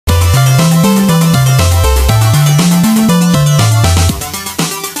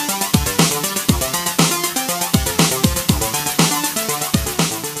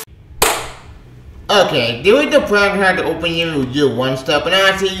okay, there was the plan had to open you do one stuff, but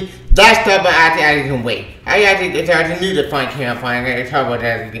honestly, that stuff I can wait. I actually knew the fun came out fine. I gotta talk about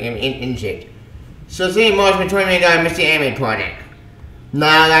that in shit. So say March for $20 million Mr. Anime Project.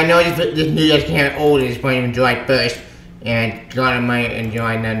 Now I know this news just came out old at this point in July 1st, and God might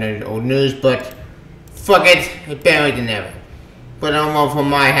enjoy none of the old news, but fuck it, it's better than ever. But I don't know from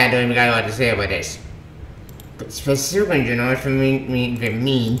my head, I don't even got a lot to say about this. But specifically, you know, for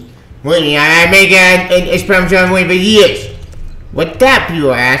me. Wait, I make an experimental movie for years. What that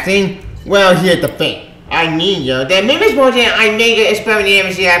people are asking? Well, here's the thing. I mean, you know, that maybe it's more than I make an experimental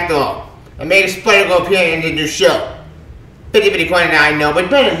MC after all. I made a spider go appear in the new show. Bitty quantity I know, but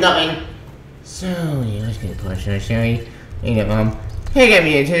better than nothing. So, yeah, let's get a question, shall we? You know, hey, get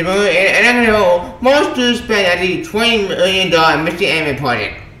me into the movie, and I'm gonna go. Most do spend at least $20 million on Mr. Anime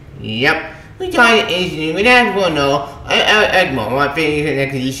Project. Yep. We tried it instantly, we don't want to know. I want to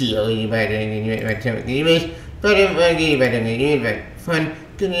next to you better fun,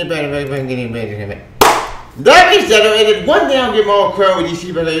 getting better. That being said, it is one thing I'll give more credit with DC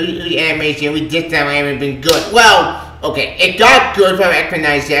because the animation, we did that haven't been good. Well, okay, it got good from X-Men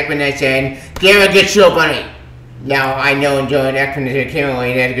gave a good show on it. Now, I know enjoying X-Men came out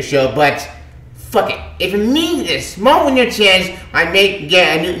and had a good show, but fuck it. If it means this small window chance I may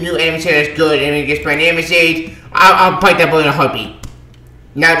get a new anime series that's good and it gets my anime series, I'll bite that bullet in a heartbeat.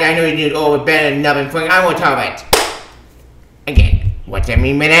 Now that I know you do it better than nothing, I won't talk about it. Again, what's that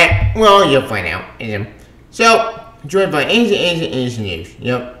mean by that? Well, you'll find out. So, joined by Ancient News.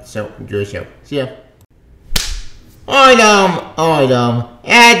 Yep, so enjoy the show. See ya. Alright,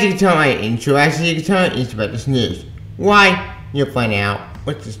 as you can tell my intro, as you can tell it's about this news. Why? You'll find out.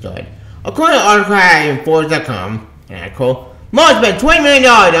 What's the story? According to an article at Forbes.com, Marvel spent $20 million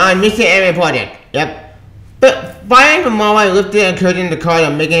on Mr. Anime Project. Yep. But buying from Marvel lifted and curtain the cost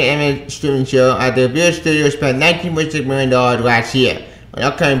of making an anime streaming show after the Visual Studio spent $19.6 million last year on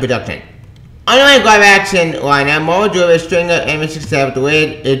upcoming production. Unlike live action lineup, Marvel drove a string of anime success with the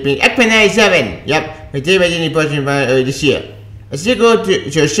way it's been X-Men 97. Yep, which did Disney Plus earlier this year. A sequel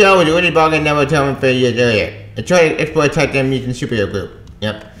to a show with Woody Bargain never told 30 years earlier. It tried to exploit Titan Mutant superhero group.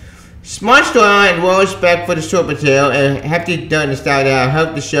 Yep. Smart storyline and well respect for the soap material and hefty done in style that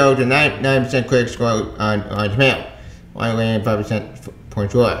helped the show to 99% critic score on Tomato. 1.5%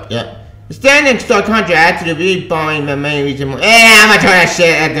 points lower. Yep. The standing stark contrast to the really bombing the main reason. I'm not talking that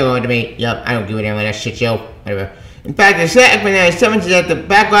shit. That's the one to me. Yep, I don't give a damn about that shit show. Whatever. In fact, the set X-Men 97 says that the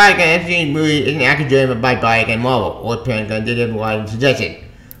backlog and entry movie isn't actually driven by Bayek and Marvel, or Pentagon did have one suggestion.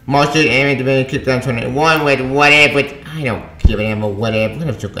 Most of the anime division kicked on 21 with whatever, but I don't give a damn about whatever. What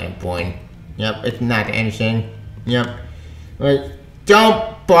if it's kind of boring? Yep, it's not anything. Yep. But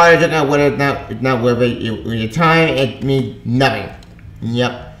don't bother looking at whether it's not worth it with your time. It means nothing.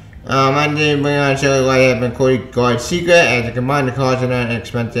 Yep. I didn't bring on a show like I've been called God's Secret as a combined the cost and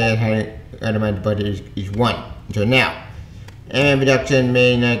expense that had recommended budget is one. Until now. And production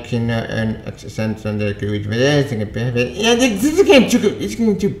may not can earn cents on the reach for this and benefit. Yeah, this is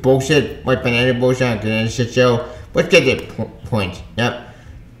getting too bullshit, like financial bullshit and shit show. Let's get to the point. Yep.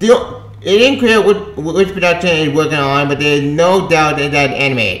 It didn't clear which production is working on, but there is no doubt that it's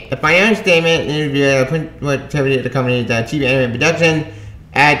animated. The financial statement interview activity of the company is that TV anime production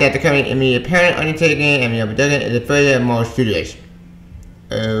add that the company immediate parent undertaking and the production is affiliated with more studios.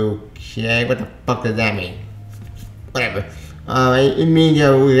 Okay, what the fuck does that mean? Whatever. It means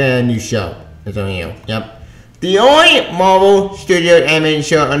we got a new show. That's all you know. Yep. The only Marvel Studio animated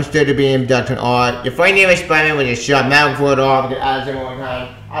show understood to be in production are the Friday Night Spider-Man with a shot Malcolm for it all because I was in one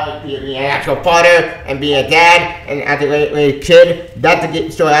time. I was being an actual father and being a dad and as a kid. That's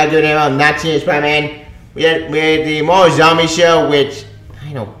the story I do now. I'm not seeing Spider-Man. We had the Marvel Zombie show, which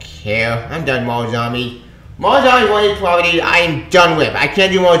I don't care. I'm done with Marvel Zombie. Marvel Zombie is one of these properties I am done with. I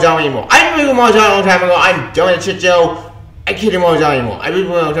can't do Marvel Zombie anymore. I didn't do Marvel Zombie a long time ago. I'm done with the shit show. I can't do Marvel Zombie anymore. I really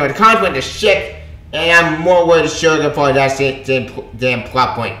want to the comics went to shit, and I'm more worried to sugar for that damn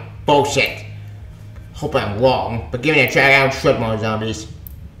plot point. Bullshit. Hope I'm wrong, but give me a try. I don't trust Marvel Zombies.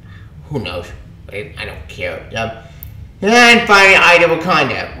 Who knows? I don't care. Yep. And finally, Eye of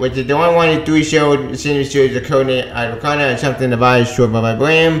Wakanda, which is the only one of the three shows, the series of Codename Eye of Wakanda, and something devised short by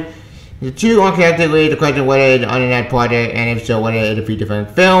Graham. The two unconnected lead the question whether it's on that project, and if so, whether it's a different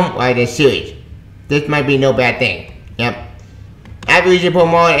film or a series. This might be no bad thing. Yep. After reaching Paul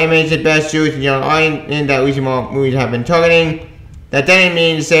Marvel animates the best series in general audience that recent movies have been targeting, that doesn't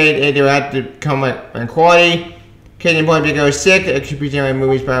mean to say they will have to come in quality. Case in point, Big Hero 6, a computer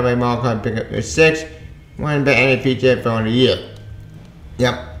movie inspired by Marvel called Big Hero 6, one best anime feature film of the year.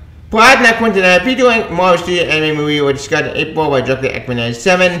 Yep. Perhaps not coincidental, featuring Marvel Studio anime movie was discussed in April by director X-Men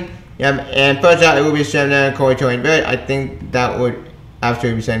 97. Yep, and first out it will be something that Corey but I think that would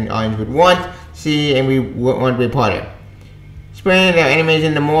absolutely be something the audience would want to see and we would want to be a part of. Spreading the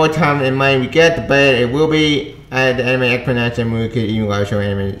animation, the more time and money we get, the better it will be. The anime exponents and we could even live show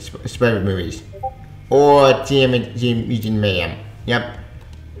anime spread movies. Or TMG Region Mayhem. Yep.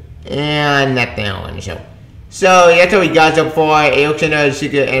 And nothing else on the show. So that's what we got so far. A Ocean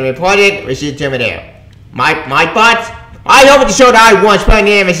Secret Anime Project, Rashid Terminator. My thoughts? I hope it's the show that I want. Spreading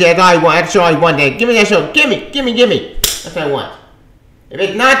the anime that's all I want. That's the show I want. Give me that show. Give me. That's what I want. If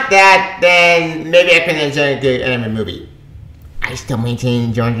it's not that, then maybe I can enjoy a good anime movie. I still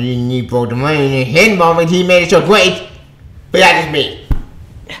maintain John Reed broke the money in his moment. He made it so great. But that's just me.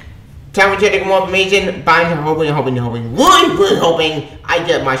 Time to get more information. I'm hoping, really hoping I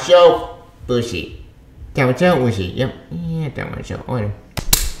get my show. We'll see. Time to tell, we'll see. Yep. Yeah, that my show.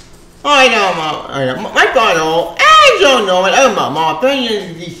 I know. My God, I don't know. Oh, my opinion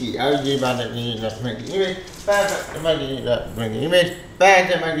is DC. I was about that. Image.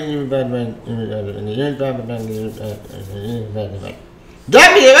 That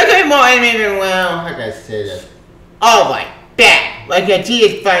means I get more anime well. How can I say this? Oh my bad. Like a T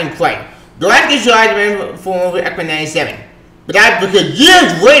is fine play. The last show I remember for Aqua 97. But that's because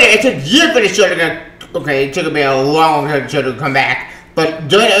years later, it took years for the show to go. Okay, it took a bit a long time for the show to come back. But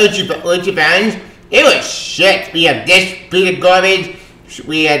during the Uchi fans, it was shit. We have this piece of garbage.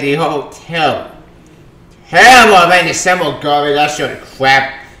 We had the whole terrible and assembled garbage. That sort of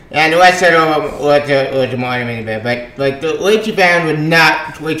crap. And the rest of them was more animated, but like the Uchi fans would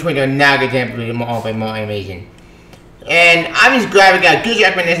not, which would not get them to be more amazing. And I'm just glad we got good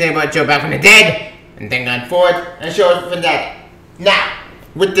reminiscing about the show back from the dead, and thank God for it, and show it from that. Now,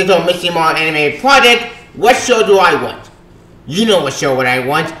 with this whole Missing Mall animated project, what show do I want? You know what I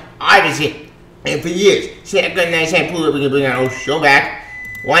want. Obviously, and for years, since I couldn't say we can bring our old show back.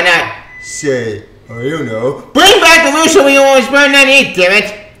 Why not say, I don't know, bring back the real show we always burned 98, damn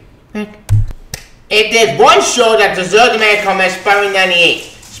it. If there's one show that deserves to make a comeback, Spyro 98.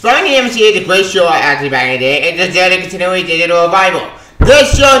 Spyro the MC is a great show actually back in the day. It deserves to continue digital revival.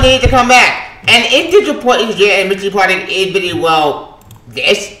 This show needs to come back. And if this report is good and Mystery Project is really well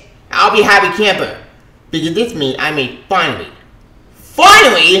this, I'll be happy camper. Because this means I may finally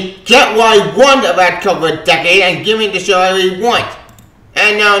get what I want about cover a decade and give me the show I really want.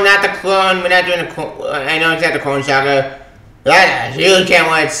 And no, not the clone, we're not doing the clone, I know it's not the Clone Saga. That really can't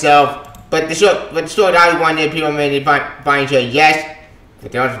want itself. But the show that I wanted, people made buying show, yes.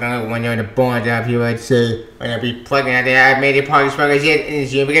 But they're also gonna when they're in the bonds out, people would say, when they'll be plugging out there, I made it part of the struggles yet in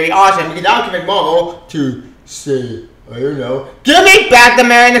this year, but it's gonna be awesome because I'll commit Marvel to say, I don't know. Give me back the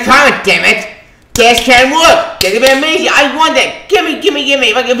man in the comic, damn it! This can work! This can be amazing! I want that! Give me!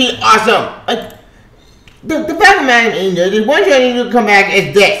 If I can be awesome! The fact of the matter is, the one show I need to come back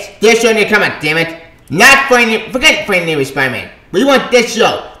is this. This show need to come back, damn it! Not forget Friendly with Spider-Man. We want this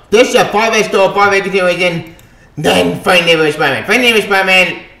show. This show, 5-day store, 5-day continuation, then Friendly with Spider-Man. Friendly with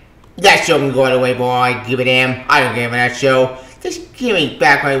Spider-Man, that show can go all the way, boy. I give a damn. I don't care about that show. Just give me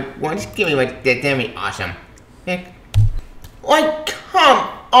back what I want. Just give me what that damn me awesome. Heck. Like, come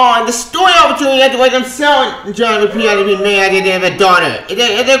on. The story opportunity at the way I'm selling John Repeat to be made I didn't have a daughter.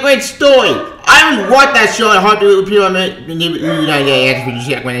 It's a great story. I would want that show and hope to repeat on it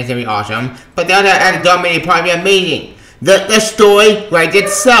when it's gonna be awesome. But the other at the dominated part would be amazing. The story writes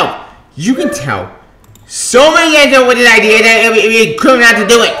itself. You can tell so many guys know what this idea that it would be criminal not to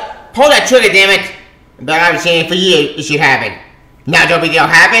do it. Pull that trigger, damn it. But I've been saying for years it should happen. Now don't think it'll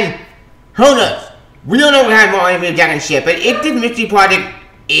happen? Who knows? We don't know what happened more on Jack and shit, but if this Mystery Project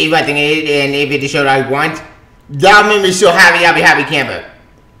is what I think it is, and if it's the show that I want, that'll make me so happy, I'll be happy camper.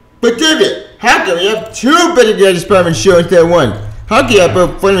 But David, how can we have two better days Spider-Man shows instead of one? How can you have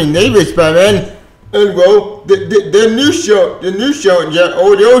both Friendly Neighbor Spider-Man and well, the new show and the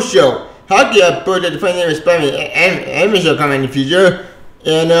old show? How can you have both the Friendly Neighbor Spider-Man and show coming in the future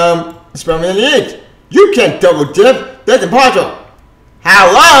and Spider-Man 98? You can't double dip. That's impossible.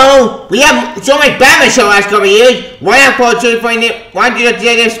 Hello? We have so many Batman shows last couple of years. Why not call why don't you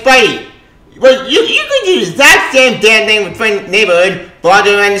just Spidey? Well, you could do the exact same damn thing with Friendly Neighborhood, but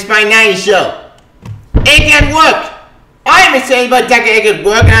other than the Spidey 90 show. It can work. I am saying about that it could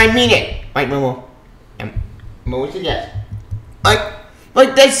work, and I mean it. Right, Momo? Momo said yes.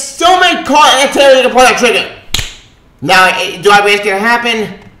 Like there's so many cards that tell you to pull that trigger. Now, do I wish it gonna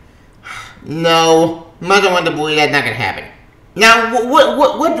happen? No. Mother want to believe that's not gonna happen. Now,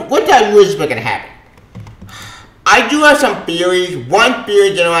 what do I wish was gonna happen? I do have some theories. One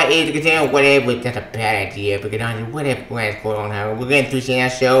theory, generally, is to continue whatever, but that's a bad idea. Because whatever plans going on, we're going to see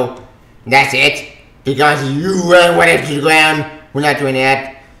that show. That's it. Because you run whatever to the ground. We're not doing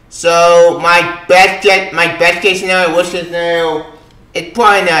that. So my best case scenario, worst case scenario, it's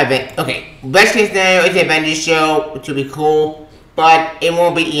probably not event. Okay, best case scenario is the Avengers show, which would be cool, but it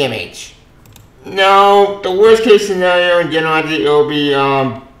won't be EMH. No, the worst case scenario in general, I think it will be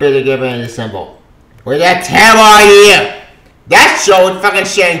Billy Gibbon and Assemble. With that terrible idea. That show is fucking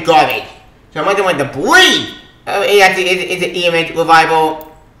sharing garbage. So I'm wondering what to believe. It's an EMH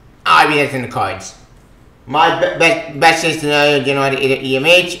revival. I mean, that's in the cards. My best case scenario in general, is an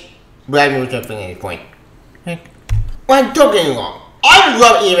EMH. But I mean, we're talking at this point. Well, don't get me wrong. I would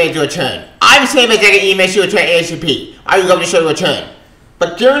love EMH to return. I'm saying it's like an EMH to return ASAP. I would love the show to return.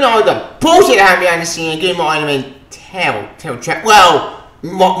 But given all the bullshit that happened behind the scene, getting more anime, terrible track. Well,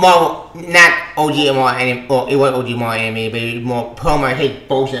 more not OG anime, or it was OG more anime, but it was more promo hate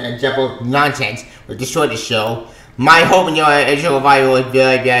bullshit and example nonsense would destroy the show. My hope in your initial revival is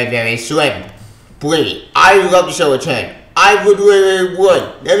very, very, very slim. Believe me, I would love the show to return. I would really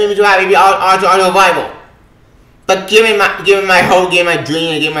would. Let me do maybe auto revival. But given my hope, given my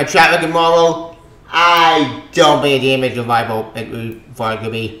dream, and given my track record model, I don't think the image revival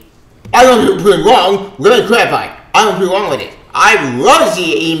could be. I don't think it's wrong. Let me clarify. I don't think wrong with it. I'd love to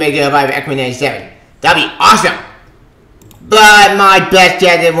see EMH revival X-Men 97. That'd be awesome. But my best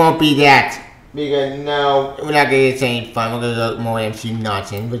guess it won't be that. Because no, we're not gonna get the same fun. We're gonna go more MCU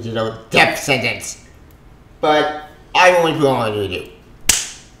nonsense, which is a death sentence. But I won't be wrong with you.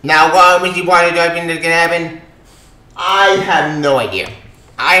 Now, what Mr. Barney Darkin is gonna happen? I have no idea.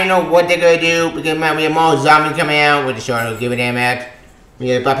 I don't know what they're gonna do because we have more zombies coming out with the show I'll give it them out. We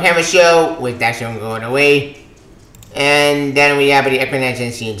have the Bob Hammer show with that show going away. And then we have the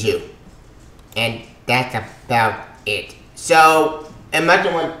X-Men Scene 2. And that's about it. So, unless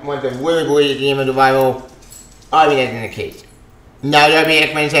you want to really believe the EMH revival, I mean that's in the case. Now there'll be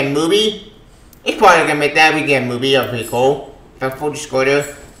an X-Men movie. It's probably gonna make that we get a movie, that'll be pretty cool. If I full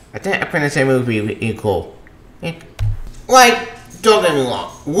disclosure, I think X-Men movie would be pretty cool. Like, don't get me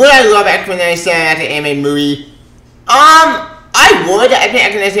wrong. Would I love X-Men 97 at the anime movie? I would. I think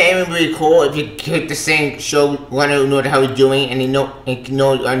X-Men 97 anime would be cool if you keep the same show runner who knows how he's doing and they know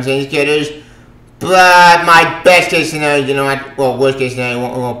understand these characters. But my best case scenario, you know what? Well, worst case scenario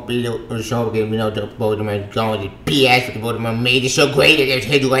won't be the show because we know both of them are going with BS because both of them made the show great. There's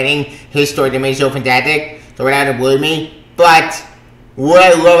his writing, his story, they made the show fantastic. So we're not gonna believe me. But would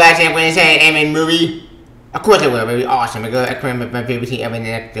I love actually X-Men 97 anime movie? Of course I will. It'll be awesome. Because X-Men my favorite team ever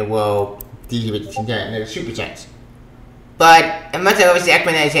in the world. These with the Super Chance. But unless I ever see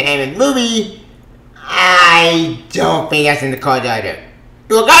X-Men 97 anime movie, I don't think that's in the cards either.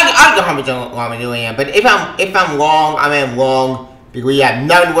 Look, I'll go 100% wrong with doing it, but if I'm wrong, I am wrong because we have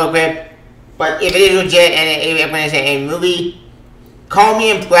nothing to work with. But if it is legit and if X-Men 97 anime movie, call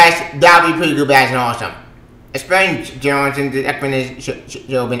me impressed. That'll be pretty good, bad and awesome. Especially Johnson, the X-Men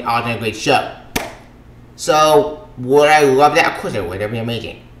show been awesome, a great show. So would I love that? Of course I would. That'd be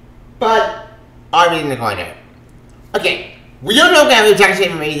amazing. But I'll be in the corner. Okay, we don't know if I'm exactly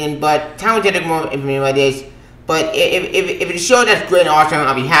amazing, but Tom will take more information about this. But if it's a show that's great and awesome,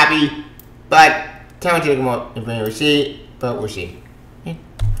 I'll be happy. But Tom will take more information. We'll see, but we'll see. Okay.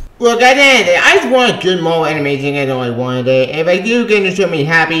 Look, at the end of the day, I just want a good more animation as all I wanted it. If I do get the show, I'm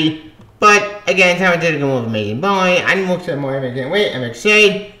happy. But again, Tom will take more amazing. Bye. I need to more animation. Wait, I'm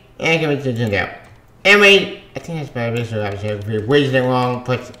excited. And I can't wait to turn out. Anyway, I think that's about it. So if you're wasting it wrong,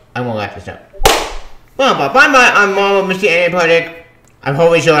 but I won't laugh this up. Well, bye bye. I'm Marvel, Mr. Anime Project. I'm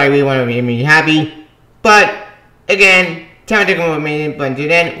hoping so I really want to be really happy. But again, time to take more amazing. But until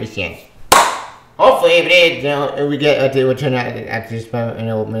then, we see you. Hopefully, if it is, you know, if we get it will turn out after this, you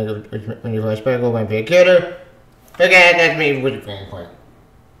know, when you first go by the character. Again, that's me with the grand point.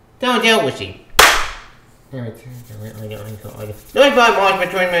 Don't tell, we'll see. No, if I watch my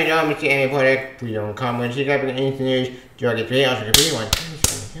 20 minute Mr. Anime Project, please don't comment. See you guys for anything news. Do I get 3 hours for the one?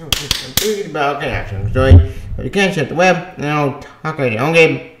 I'm thinking about okay, action story. But you can't shut the web, and I'll talk later. On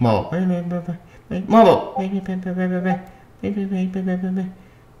game, mobile. Mobile.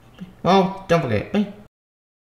 Oh, don't forget.